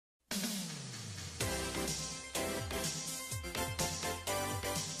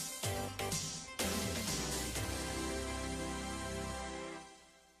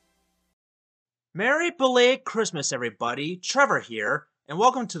Merry belated Christmas, everybody. Trevor here, and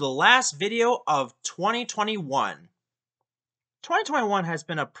welcome to the last video of 2021. 2021 has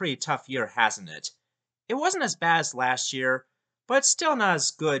been a pretty tough year, hasn't it? It wasn't as bad as last year, but it's still not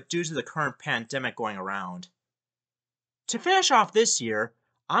as good due to the current pandemic going around. To finish off this year,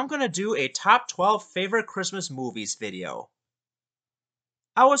 I'm going to do a top 12 favorite Christmas movies video.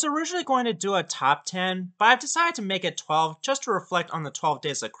 I was originally going to do a top 10, but I've decided to make it 12 just to reflect on the 12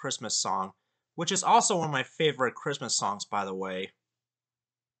 Days of Christmas song, which is also one of my favorite Christmas songs, by the way.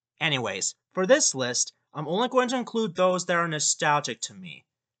 Anyways, for this list, I'm only going to include those that are nostalgic to me.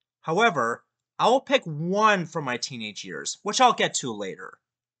 However, I will pick one from my teenage years, which I'll get to later.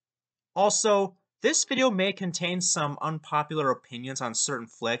 Also, this video may contain some unpopular opinions on certain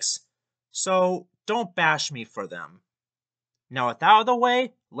flicks, so don't bash me for them. Now with that out of the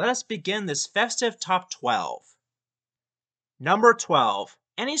way, let us begin this festive top 12. Number 12.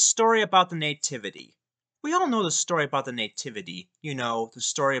 Any story about the Nativity. We all know the story about the Nativity. You know, the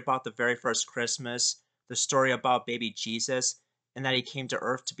story about the very first Christmas, the story about baby Jesus, and that he came to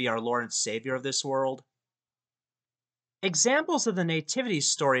earth to be our Lord and Savior of this world. Examples of the Nativity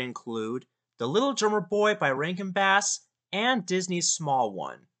story include The Little Drummer Boy by Rankin Bass and Disney's Small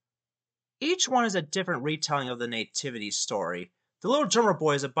One. Each one is a different retelling of the Nativity story. The Little Drummer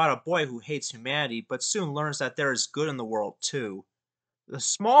Boy is about a boy who hates humanity but soon learns that there is good in the world too. The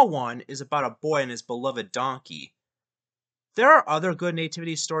Small One is about a boy and his beloved donkey. There are other good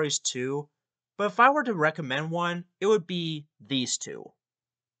nativity stories too, but if I were to recommend one, it would be these two.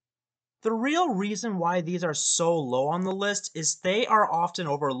 The real reason why these are so low on the list is they are often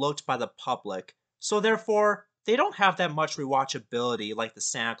overlooked by the public, so therefore, they don't have that much rewatchability like the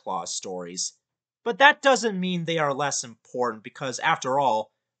Santa Claus stories. But that doesn't mean they are less important because, after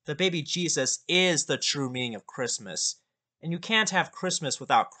all, the baby Jesus is the true meaning of Christmas, and you can't have Christmas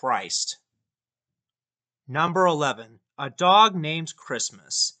without Christ. Number 11. A Dog Named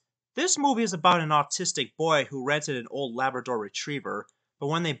Christmas. This movie is about an autistic boy who rented an old Labrador Retriever, but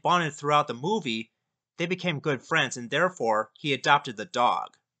when they bonded throughout the movie, they became good friends and therefore he adopted the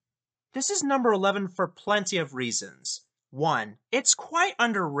dog. This is number 11 for plenty of reasons. 1. It's quite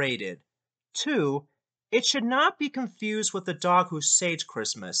underrated. 2. It should not be confused with The Dog Who Saved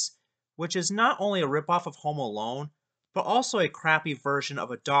Christmas, which is not only a ripoff of Home Alone, but also a crappy version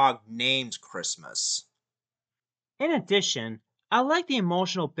of A Dog Named Christmas. In addition, I like the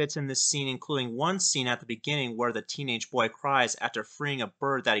emotional bits in this scene, including one scene at the beginning where the teenage boy cries after freeing a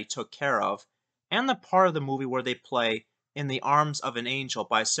bird that he took care of, and the part of the movie where they play In the Arms of an Angel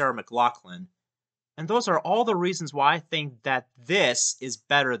by Sarah McLachlan. And those are all the reasons why I think that this is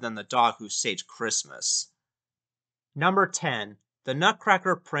better than The Dog Who Saved Christmas. Number 10. The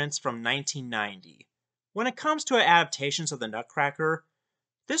Nutcracker Prince from 1990. When it comes to adaptations of The Nutcracker,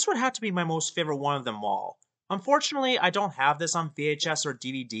 this would have to be my most favorite one of them all. Unfortunately, I don't have this on VHS or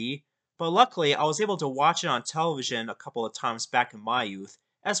DVD, but luckily I was able to watch it on television a couple of times back in my youth,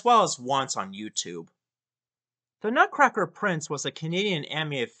 as well as once on YouTube. The Nutcracker Prince was a Canadian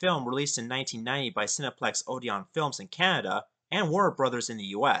animated film released in 1990 by Cineplex Odeon Films in Canada and Warner Brothers in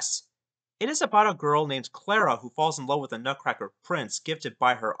the US. It is about a girl named Clara who falls in love with a Nutcracker Prince gifted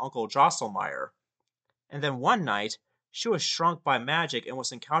by her uncle Drosselmeyer. And then one night, she was shrunk by magic and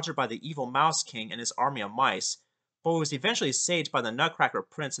was encountered by the evil Mouse King and his army of mice, but was eventually saved by the Nutcracker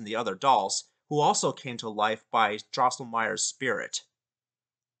Prince and the other dolls, who also came to life by Drosselmeyer's spirit.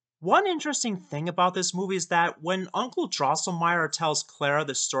 One interesting thing about this movie is that when Uncle Drosselmeyer tells Clara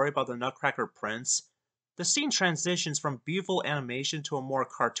the story about the Nutcracker Prince, the scene transitions from beautiful animation to a more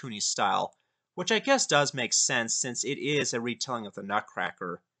cartoony style, which I guess does make sense since it is a retelling of the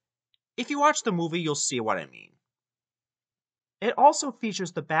Nutcracker. If you watch the movie, you'll see what I mean. It also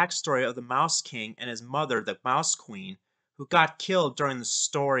features the backstory of the Mouse King and his mother, the Mouse Queen, who got killed during the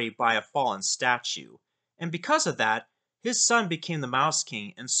story by a fallen statue, and because of that, his son became the Mouse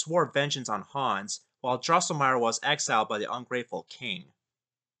King and swore vengeance on Hans, while Drosselmeyer was exiled by the ungrateful king.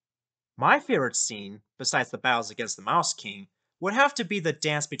 My favorite scene, besides the battles against the Mouse King, would have to be the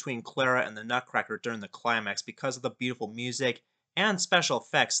dance between Clara and the Nutcracker during the climax because of the beautiful music and special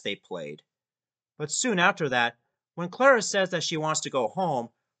effects they played. But soon after that, when Clara says that she wants to go home,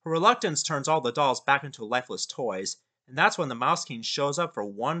 her reluctance turns all the dolls back into lifeless toys, and that's when the Mouse King shows up for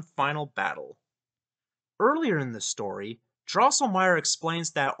one final battle. Earlier in the story, Drosselmeyer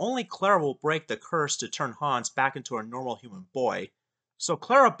explains that only Clara will break the curse to turn Hans back into a normal human boy, so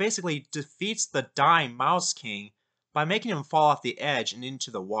Clara basically defeats the dying Mouse King by making him fall off the edge and into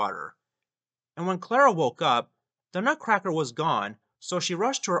the water. And when Clara woke up, the Nutcracker was gone, so she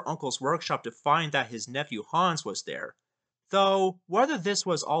rushed to her uncle's workshop to find that his nephew Hans was there. though whether this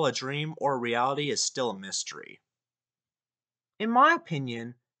was all a dream or a reality is still a mystery. In my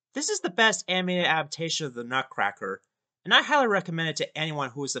opinion, this is the best animated adaptation of the Nutcracker, and I highly recommend it to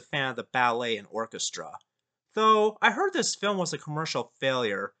anyone who is a fan of the ballet and orchestra. Though I heard this film was a commercial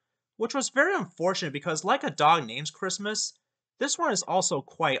failure, which was very unfortunate because, like A Dog Named Christmas, this one is also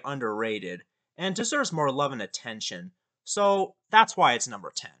quite underrated and deserves more love and attention, so that's why it's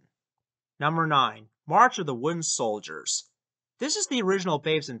number 10. Number 9, March of the Wooden Soldiers. This is the original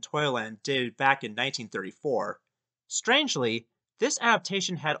Babes in Toyland dated back in 1934. Strangely, this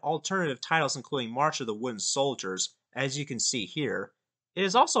adaptation had alternative titles including March of the Wooden Soldiers, as you can see here. It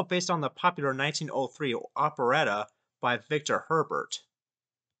is also based on the popular 1903 operetta by Victor Herbert.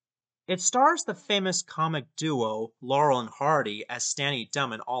 It stars the famous comic duo Laurel and Hardy as Stanley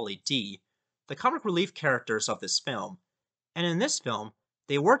Dumb and Ollie D, the comic relief characters of this film. And in this film,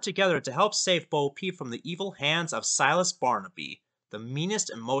 they work together to help save Bo Peep from the evil hands of Silas Barnaby, the meanest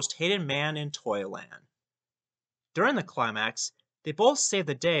and most hated man in Toyland. During the climax, they both saved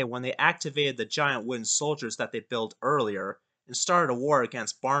the day when they activated the giant wooden soldiers that they built earlier and started a war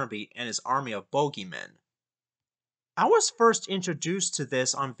against Barnaby and his army of bogeymen. I was first introduced to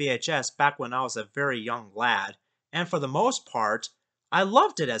this on VHS back when I was a very young lad, and for the most part, I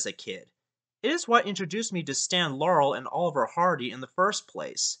loved it as a kid. It is what introduced me to Stan Laurel and Oliver Hardy in the first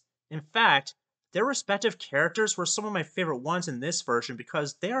place. In fact, their respective characters were some of my favorite ones in this version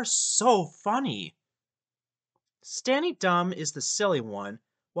because they are so funny. Stanley Dumb is the silly one,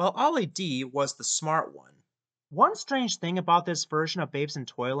 while Ollie D was the smart one. One strange thing about this version of Babes in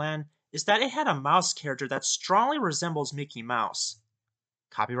Toyland is that it had a mouse character that strongly resembles Mickey Mouse.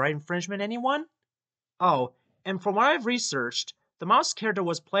 Copyright infringement, anyone? Oh, and from what I've researched, the mouse character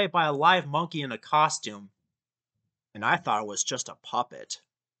was played by a live monkey in a costume, and I thought it was just a puppet.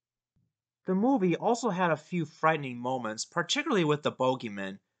 The movie also had a few frightening moments, particularly with the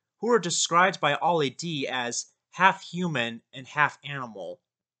bogeymen, who were described by Ollie D as half human and half animal.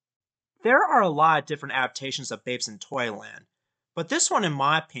 There are a lot of different adaptations of Babes in Toyland, but this one, in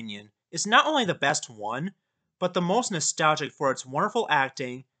my opinion, is not only the best one, but the most nostalgic for its wonderful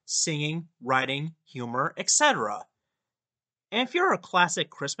acting, singing, writing, humor, etc. And if you're a classic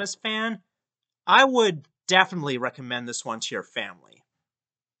Christmas fan, I would definitely recommend this one to your family.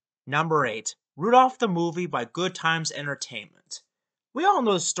 Number 8, Rudolph the Movie by Good Times Entertainment. We all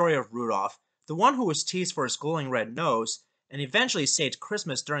know the story of Rudolph, the one who was teased for his glowing red nose, and eventually saved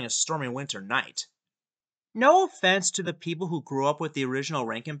Christmas during a stormy winter night. No offense to the people who grew up with the original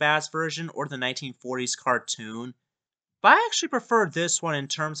Rankin Bass version or the 1940s cartoon, but I actually prefer this one in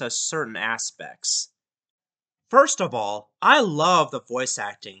terms of certain aspects. First of all, I love the voice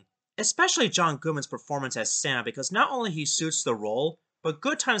acting, especially John Goodman's performance as Santa because not only he suits the role, but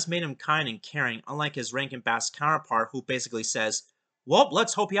Good Times made him kind and caring, unlike his Rankin Bass counterpart who basically says, "Well,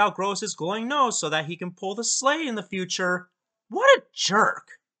 let's hope he outgrows his glowing nose so that he can pull the sleigh in the future." What a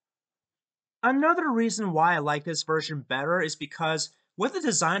jerk! Another reason why I like this version better is because, with the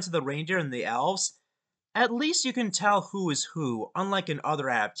designs of the reindeer and the elves, at least you can tell who is who, unlike in other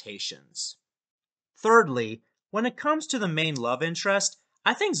adaptations. Thirdly, when it comes to the main love interest,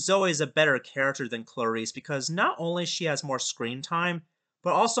 I think Zoe is a better character than Clarice because not only she has more screen time,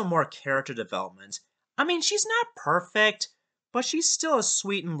 but also more character development. I mean, she's not perfect, but she's still a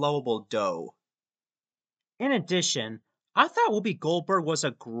sweet and lovable doe. In addition, I thought Whoopi Goldberg was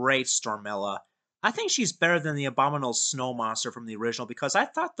a great Stormella. I think she's better than the abominable snow monster from the original because I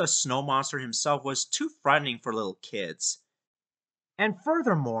thought the snow monster himself was too frightening for little kids. And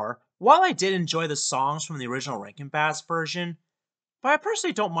furthermore, while I did enjoy the songs from the original Rankin Bass version, but I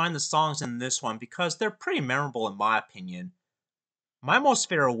personally don't mind the songs in this one because they're pretty memorable in my opinion. My most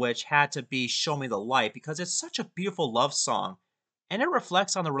favorite of which had to be Show Me the Light because it's such a beautiful love song, and it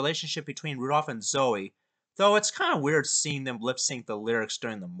reflects on the relationship between Rudolph and Zoe, though it's kind of weird seeing them lip sync the lyrics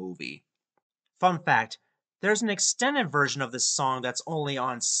during the movie. Fun fact, there's an extended version of this song that's only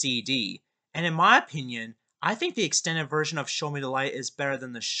on CD, and in my opinion, I think the extended version of Show Me the Light is better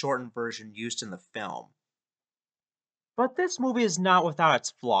than the shortened version used in the film. But this movie is not without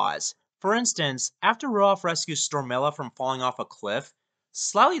its flaws. For instance, after Rudolph rescues Stormella from falling off a cliff,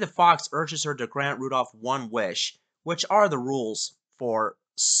 Slyly the Fox urges her to grant Rudolph one wish, which are the rules, for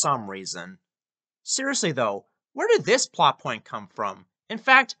some reason. Seriously though, where did this plot point come from? In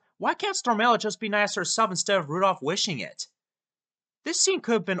fact, why can't Stormella just be nice herself instead of Rudolph wishing it? This scene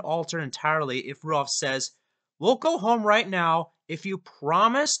could have been altered entirely if Rudolph says, "We'll go home right now if you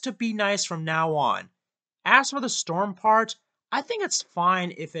promise to be nice from now on." As for the storm part, I think it's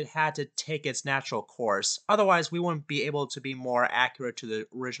fine if it had to take its natural course, otherwise we wouldn't be able to be more accurate to the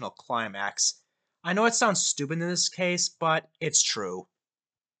original climax. I know it sounds stupid in this case, but it's true.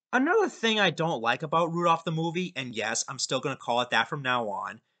 Another thing I don't like about Rudolph the movie, and yes, I'm still going to call it that from now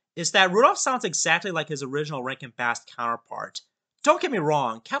on, is that Rudolph sounds exactly like his original Rankin Bass counterpart. Don't get me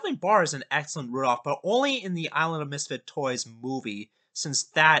wrong, Kathleen Barr is an excellent Rudolph, but only in the Island of Misfit Toys movie, since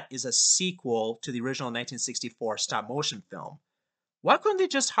that is a sequel to the original 1964 stop motion film. Why couldn't they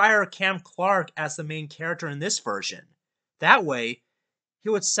just hire Cam Clark as the main character in this version? That way, he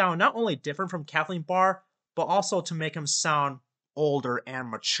would sound not only different from Kathleen Barr, but also to make him sound older and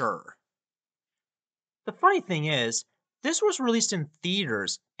mature. The funny thing is, this was released in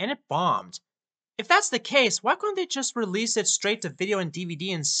theaters and it bombed. If that's the case, why couldn't they just release it straight to video and DVD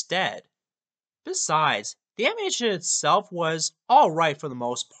instead? Besides, the animation itself was alright for the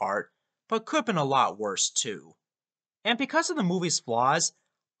most part, but could have been a lot worse too. And because of the movie's flaws,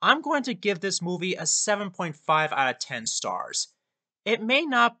 I'm going to give this movie a 7.5 out of 10 stars. It may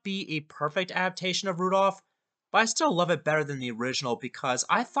not be a perfect adaptation of Rudolph, but I still love it better than the original because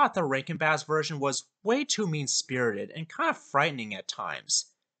I thought the Rankin Bass version was way too mean-spirited and kind of frightening at times.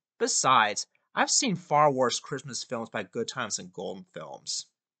 Besides, I've seen far worse Christmas films by Good Times and Golden Films.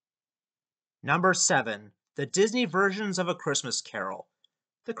 Number 7. The Disney versions of A Christmas Carol.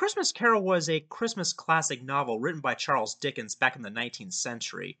 The Christmas Carol was a Christmas classic novel written by Charles Dickens back in the 19th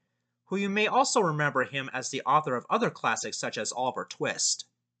century, who you may also remember him as the author of other classics such as Oliver Twist.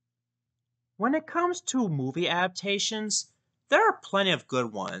 When it comes to movie adaptations, there are plenty of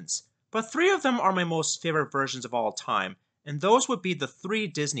good ones, but three of them are my most favorite versions of all time, and those would be the three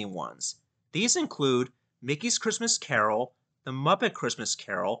Disney ones. These include Mickey's Christmas Carol, The Muppet Christmas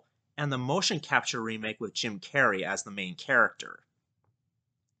Carol, and the motion capture remake with Jim Carrey as the main character.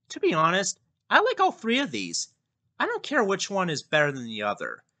 To be honest, I like all three of these. I don't care which one is better than the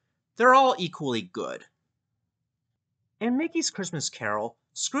other. They're all equally good. In Mickey's Christmas Carol,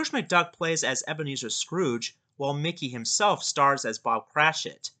 Scrooge McDuck plays as Ebenezer Scrooge, while Mickey himself stars as Bob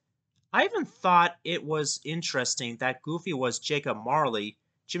Cratchit. I even thought it was interesting that Goofy was Jacob Marley,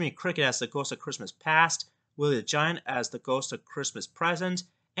 Jimmy Cricket as the Ghost of Christmas Past, Willie the Giant as the Ghost of Christmas Present,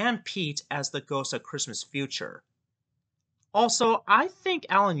 and Pete as the Ghost of Christmas Future. Also, I think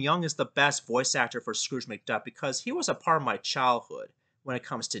Alan Young is the best voice actor for Scrooge McDuck because he was a part of my childhood when it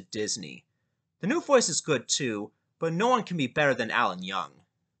comes to Disney. The new voice is good too, but no one can be better than Alan Young.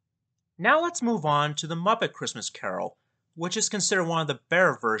 Now let's move on to The Muppet Christmas Carol, which is considered one of the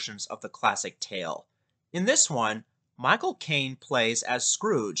better versions of the classic tale. In this one, Michael Caine plays as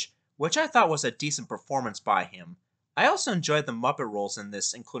Scrooge, which I thought was a decent performance by him. I also enjoyed the Muppet roles in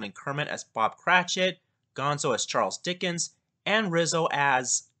this, including Kermit as Bob Cratchit, Gonzo as Charles Dickens, and Rizzo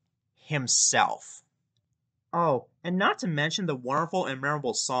as himself. Oh, and not to mention the wonderful and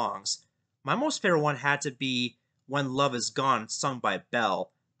memorable songs. My most favorite one had to be When Love Is Gone, sung by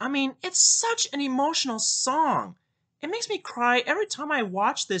Belle. I mean, it's such an emotional song. It makes me cry every time I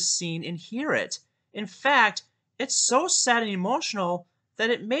watch this scene and hear it. In fact, it's so sad and emotional that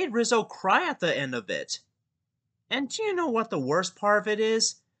it made Rizzo cry at the end of it. And do you know what the worst part of it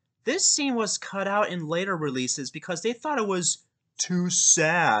is? This scene was cut out in later releases because they thought it was too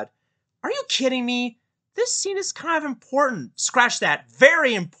sad. Are you kidding me? This scene is kind of important. Scratch that.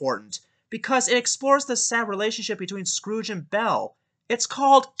 Very important. Because it explores the sad relationship between Scrooge and Belle. It's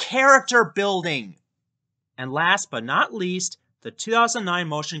called character building. And last but not least, the 2009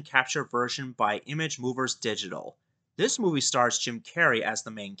 motion capture version by Image Movers Digital. This movie stars Jim Carrey as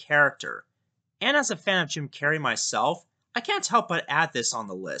the main character. And as a fan of Jim Carrey myself, I can't help but add this on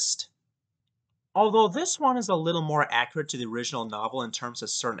the list. Although this one is a little more accurate to the original novel in terms of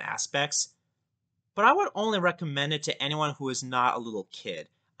certain aspects, but I would only recommend it to anyone who is not a little kid.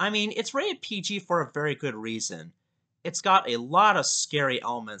 I mean, it's rated PG for a very good reason. It's got a lot of scary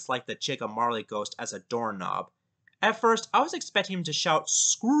elements like the Jacob Marley ghost as a doorknob. At first, I was expecting him to shout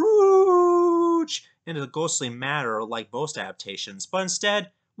Scrooge into the ghostly manner like most adaptations, but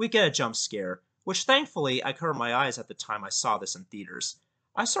instead, we get a jump scare, which thankfully I covered my eyes at the time I saw this in theaters.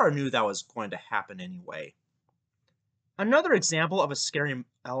 I sort of knew that was going to happen anyway. Another example of a scary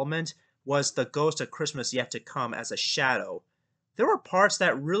element was the Ghost of Christmas Yet to Come as a shadow. There were parts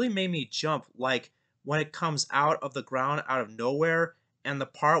that really made me jump, like when it comes out of the ground out of nowhere, and the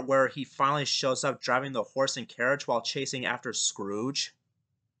part where he finally shows up driving the horse and carriage while chasing after Scrooge.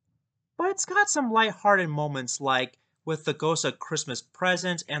 But it's got some light-hearted moments like with the Ghost of Christmas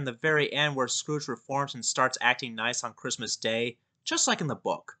Present and the very end where Scrooge reforms and starts acting nice on Christmas Day, just like in the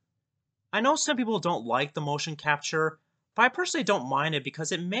book. I know some people don't like the motion capture, but I personally don't mind it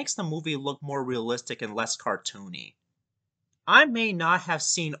because it makes the movie look more realistic and less cartoony. I may not have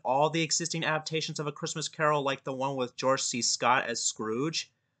seen all the existing adaptations of A Christmas Carol like the one with George C. Scott as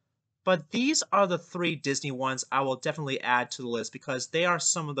Scrooge, But these are the three Disney ones I will definitely add to the list because they are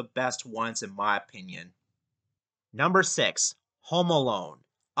some of the best ones in my opinion. Number 6, Home Alone.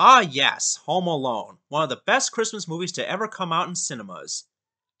 Ah yes, Home Alone, one of the best Christmas movies to ever come out in cinemas.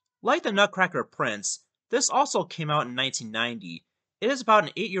 Like The Nutcracker Prince, this also came out in 1990. It is about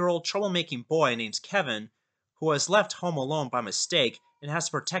an 8-year-old troublemaking boy named Kevin who was left home alone by mistake and has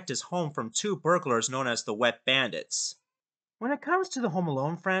to protect his home from two burglars known as the Wet Bandits. When it comes to the Home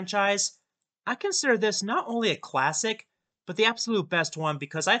Alone franchise, I consider this not only a classic, but the absolute best one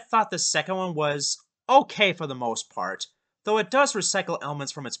because I thought the second one was okay for the most part, though it does recycle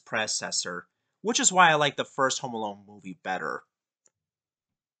elements from its predecessor, which is why I like the first Home Alone movie better.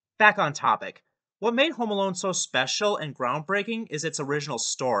 Back on topic. What made Home Alone so special and groundbreaking is its original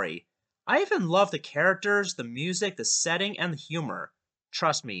story. I even love the characters, the music, the setting, and the humor.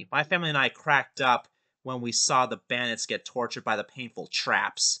 Trust me, my family and I cracked up when we saw the bandits get tortured by the painful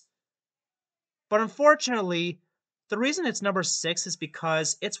traps. But unfortunately, the reason it's number 6 is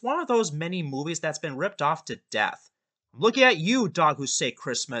because it's one of those many movies that's been ripped off to death. I'm looking at you, Dog Who Say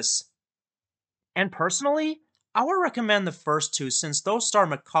Christmas. And personally, I would recommend the first two since those star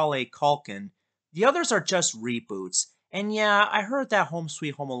Macaulay Culkin. The others are just reboots. And yeah, I heard that Home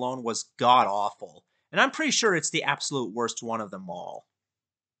Sweet Home Alone was god awful, and I'm pretty sure it's the absolute worst one of them all.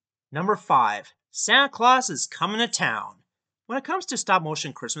 Number 5, Santa Claus is Coming to Town. When it comes to stop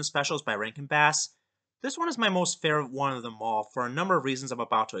motion Christmas specials by Rankin Bass, this one is my most favorite one of them all for a number of reasons I'm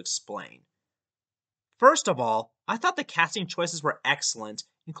about to explain. First of all, I thought the casting choices were excellent,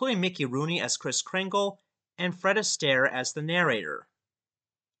 including Mickey Rooney as Kris Kringle and Fred Astaire as the narrator.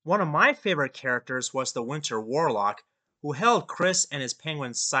 One of my favorite characters was the Winter Warlock, who held Kris and his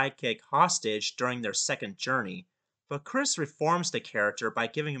penguin sidekick hostage during their second journey, but Kris reforms the character by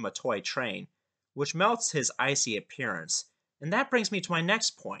giving him a toy train, which melts his icy appearance, and that brings me to my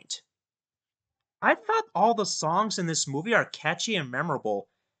next point. I thought all the songs in this movie are catchy and memorable,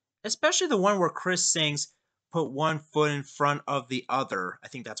 especially the one where Kris sings, "Put one foot in front of the other." I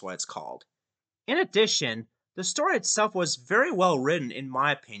think that's what it's called. In addition, the story itself was very well written, in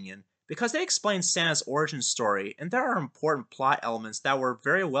my opinion, because they explain Santa's origin story, and there are important plot elements that were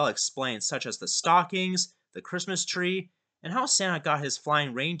very well explained, such as the stockings, the Christmas tree, and how Santa got his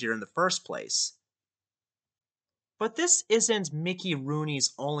flying reindeer in the first place. But this isn't Mickey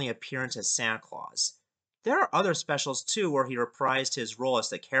Rooney's only appearance as Santa Claus. There are other specials too where he reprised his role as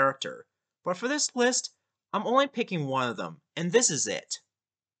the character, but for this list, I'm only picking one of them, and this is it.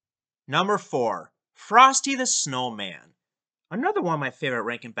 Number 4, Frosty the Snowman. Another one of my favorite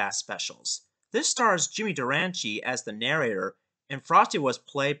Rankin Bass specials. This stars Jimmy Durante as the narrator, and Frosty was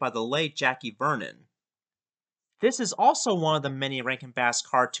played by the late Jackie Vernon. This is also one of the many Rankin Bass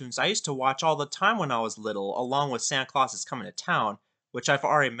cartoons I used to watch all the time when I was little, along with Santa Claus is Coming to Town, which I've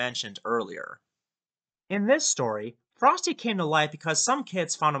already mentioned earlier. In this story, Frosty came to life because some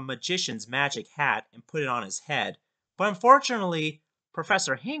kids found a magician's magic hat and put it on his head, but unfortunately,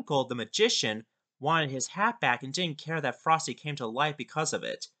 Professor Hinkle, the magician, wanted his hat back and didn't care that Frosty came to life because of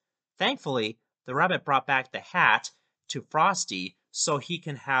it. Thankfully, the rabbit brought back the hat to Frosty so he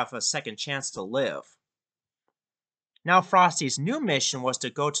can have a second chance to live. Now Frosty's new mission was to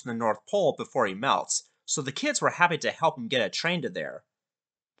go to the North Pole before he melts, so the kids were happy to help him get a train to there.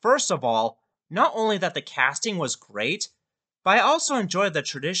 First of all, not only that the casting was great, but I also enjoyed the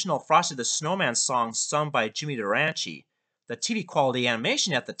traditional Frosty the Snowman song sung by Jimmy Durante, the TV quality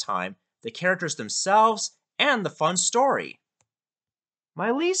animation at the time, the characters themselves, and the fun story. My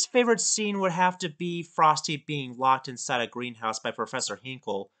least favorite scene would have to be Frosty being locked inside a greenhouse by Professor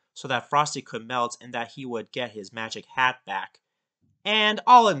Hinkle so that Frosty could melt and that he would get his magic hat back. And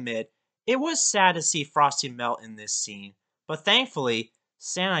I'll admit, it was sad to see Frosty melt in this scene, but thankfully,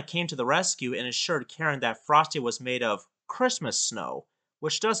 Santa came to the rescue and assured Karen that Frosty was made of Christmas snow,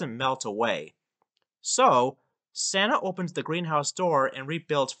 which doesn't melt away. So, Santa opened the greenhouse door and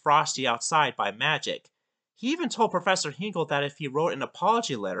rebuilt Frosty outside by magic. He even told Professor Hinkle that if he wrote an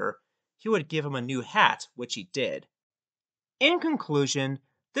apology letter, he would give him a new hat, which he did. In conclusion,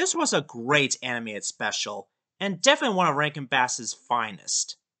 this was a great animated special, and definitely one of Rankin Bass's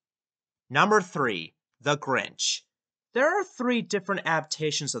finest. Number 3, The Grinch. There are 3 different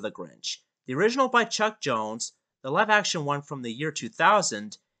adaptations of The Grinch. The original by Chuck Jones, the live-action one from the year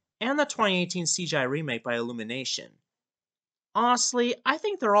 2000, and the 2018 CGI remake by Illumination. Honestly, I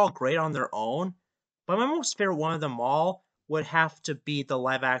think they're all great on their own, but my most favorite one of them all would have to be the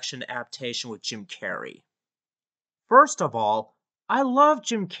live-action adaptation with Jim Carrey. First of all, I love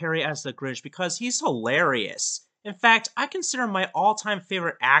Jim Carrey as the Grinch because he's hilarious. In fact, I consider him my all-time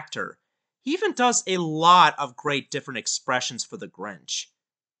favorite actor. He even does a lot of great different expressions for the Grinch.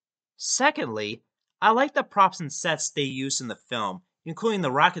 Secondly, I like the props and sets they used in the film, including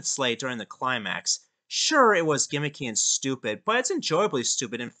the rocket sleigh during the climax. Sure, it was gimmicky and stupid, but it's enjoyably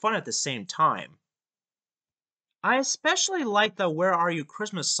stupid and fun at the same time. I especially like the Where Are You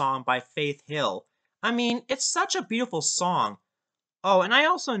Christmas song by Faith Hill. I mean, it's such a beautiful song. Oh, and I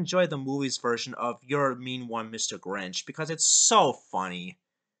also enjoy the movie's version of You're a Mean One, Mr. Grinch, because it's so funny.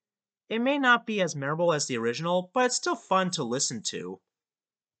 It may not be as memorable as the original, but it's still fun to listen to.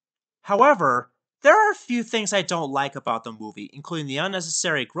 However, there are a few things I don't like about the movie, including the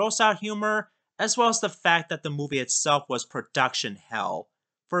unnecessary gross out humor, as well as the fact that the movie itself was production hell.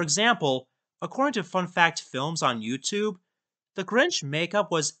 For example, according to Fun Fact Films on YouTube, the Grinch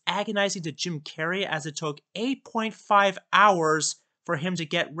makeup was agonizing to Jim Carrey as it took 8.5 hours for him to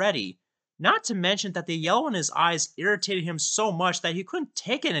get ready. Not to mention that the yellow in his eyes irritated him so much that he couldn't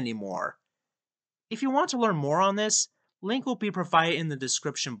take it anymore. If you want to learn more on this, link will be provided in the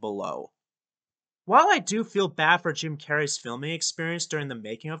description below. While I do feel bad for Jim Carrey's filming experience during the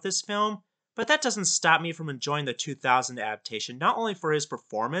making of this film, but that doesn't stop me from enjoying the 2000 adaptation not only for his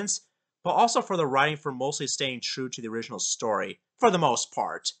performance, but also for the writing for mostly staying true to the original story, for the most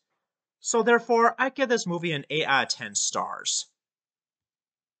part. So therefore, I give this movie an 8 out of 10 stars.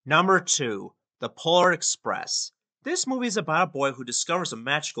 Number 2. The Polar Express. This movie is about a boy who discovers a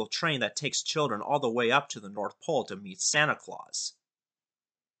magical train that takes children all the way up to the North Pole to meet Santa Claus.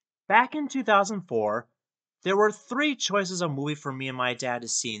 Back in 2004, there were three choices of movie for me and my dad to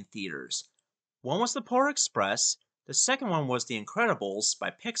see in theaters. One was The Polar Express, the second one was The Incredibles by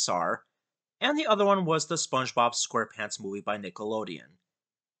Pixar, and the other one was the SpongeBob SquarePants movie by Nickelodeon.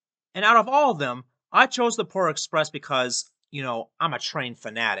 And out of all of them, I chose The Polar Express because, I'm a train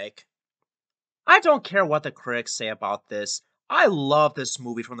fanatic. I don't care what the critics say about this. I love this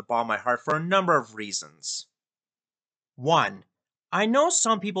movie from the bottom of my heart for a number of reasons. 1. I know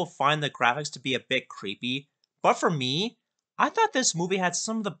some people find the graphics to be a bit creepy, but for me, I thought this movie had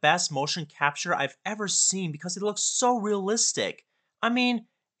some of the best motion capture I've ever seen because it looks so realistic. I mean,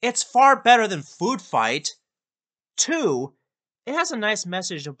 it's far better than Food Fight. 2. It has a nice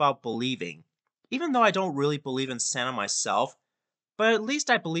message about believing. Even though I don't really believe in Santa myself, but at least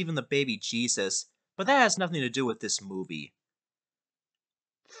I believe in the baby Jesus, but that has nothing to do with this movie.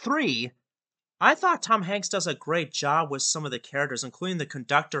 3. I thought Tom Hanks does a great job with some of the characters, including the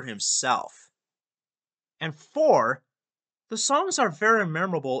conductor himself. And 4. The songs are very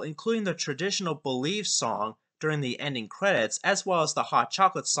memorable, including the traditional Believe song during the ending credits, as well as the Hot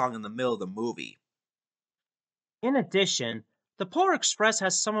Chocolate song in the middle of the movie. In addition, the Polar Express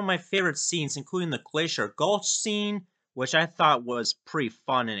has some of my favorite scenes, including the Glacier Gulch scene, which I thought was pretty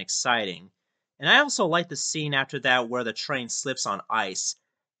fun and exciting. And I also like the scene after that where the train slips on ice.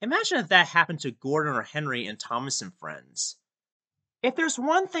 Imagine if that happened to Gordon or Henry in Thomas and Friends. If there's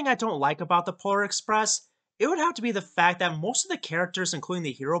one thing I don't like about the Polar Express, it would have to be the fact that most of the characters, including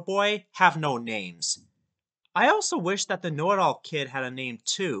the hero boy, have no names. I also wish that the know-it-all kid had a name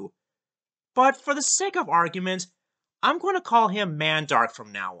too, but for the sake of argument, I'm going to call him Mandark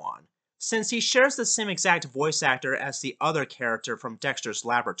from now on, since he shares the same exact voice actor as the other character from Dexter's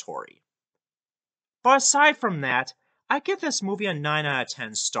Laboratory. But aside from that, I give this movie a 9 out of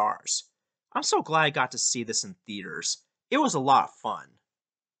 10 stars. I'm so glad I got to see this in theaters. It was a lot of fun.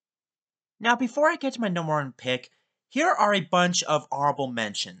 Now, before I get to my number one pick, here are a bunch of honorable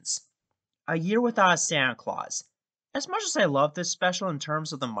mentions. A Year Without a Santa Claus. As much as I love this special in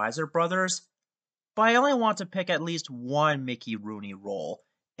terms of the Miser Brothers, but I only want to pick at least one Mickey Rooney role,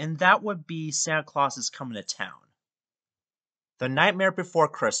 and that would be Santa Claus is Coming to Town. The Nightmare Before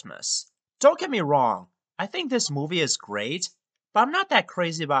Christmas. Don't get me wrong, I think this movie is great, but I'm not that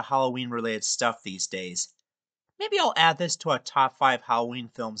crazy about Halloween related stuff these days. Maybe I'll add this to a top 5 Halloween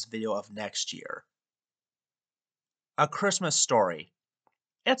films video of next year. A Christmas Story.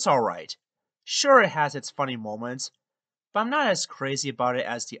 It's alright. Sure, it has its funny moments, but I'm not as crazy about it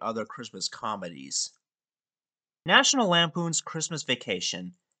as the other Christmas comedies. National Lampoon's Christmas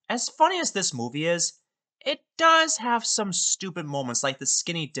Vacation. As funny as this movie is, it does have some stupid moments like the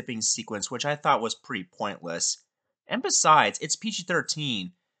skinny dipping sequence, which I thought was pretty pointless. And besides, it's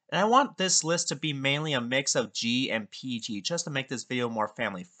PG-13, and I want this list to be mainly a mix of G and PG just to make this video more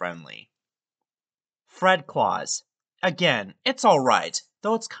family friendly. Fred Claus. Again, it's alright,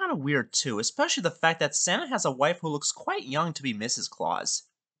 though it's kinda weird too, especially the fact that Santa has a wife who looks quite young to be Mrs. Claus.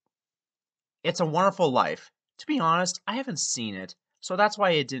 It's a Wonderful Life. To be honest, I haven't seen it, so that's why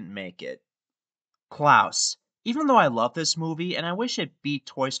it didn't make it. Klaus. Even though I love this movie and I wish it beat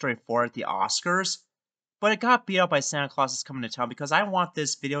Toy Story 4 at the Oscars, but it got beat up by Santa Claus is Coming to Town because I want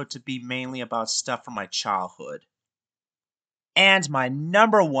this video to be mainly about stuff from my childhood. And my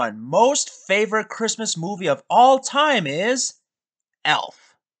number one most favorite Christmas movie of all time is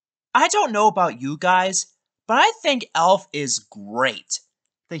Elf. I don't know about you guys, but I think Elf is great.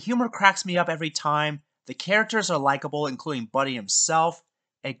 The humor cracks me up every time, the characters are likable, including Buddy himself,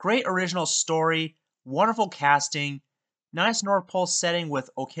 a great original story, wonderful casting, nice North Pole setting with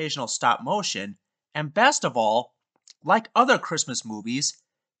occasional stop motion, and best of all, like other Christmas movies,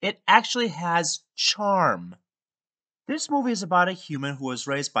 it actually has charm. This movie is about a human who was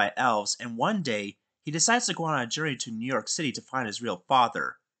raised by elves, and one day he decides to go on a journey to New York City to find his real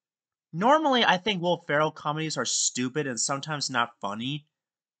father. Normally, I think Will Ferrell comedies are stupid and sometimes not funny,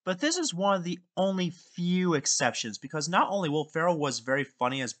 but this is one of the only few exceptions because not only Will Ferrell was very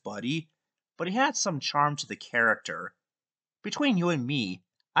funny as Buddy, but he had some charm to the character. Between you and me,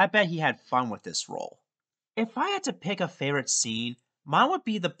 I bet he had fun with this role. If I had to pick a favorite scene, mine would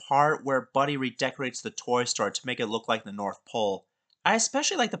be the part where Buddy redecorates the toy store to make it look like the North Pole. I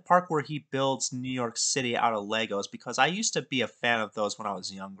especially like the part where he builds New York City out of Legos because I used to be a fan of those when I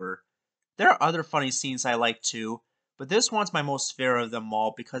was younger. There are other funny scenes I like too, but this one's my most favorite of them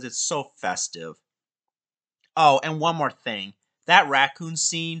all because it's so festive. Oh, and one more thing. That raccoon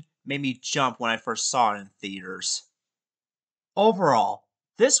scene made me jump when I first saw it in theaters. Overall,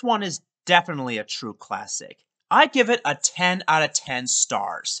 this one is definitely a true classic. I give it a 10 out of 10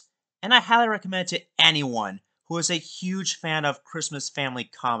 stars, and I highly recommend it to anyone who is a huge fan of Christmas family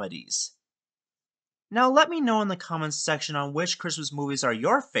comedies. Now let me know in the comments section on which Christmas movies are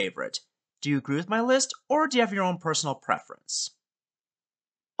your favorite. Do you agree with my list, or do you have your own personal preference?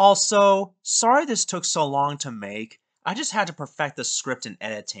 Also, sorry this took so long to make. I just had to perfect the script and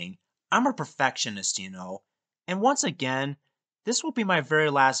editing. I'm a perfectionist, you know. And once again, this will be my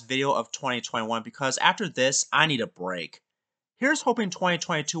very last video of 2021 because after this, I need a break. Here's hoping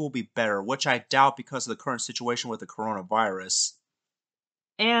 2022 will be better, which I doubt because of the current situation with the coronavirus.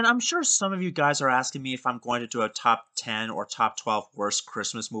 And I'm sure some of you guys are asking me if I'm going to do a top 10 or top 12 worst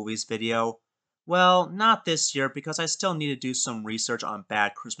Christmas movies video. Well, not this year because I still need to do some research on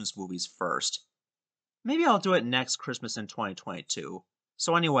bad Christmas movies first. Maybe I'll do it next Christmas in 2022.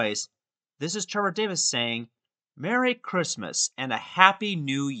 So anyways, this is Trevor Davis saying, Merry Christmas and a Happy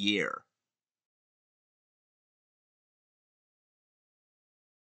New Year.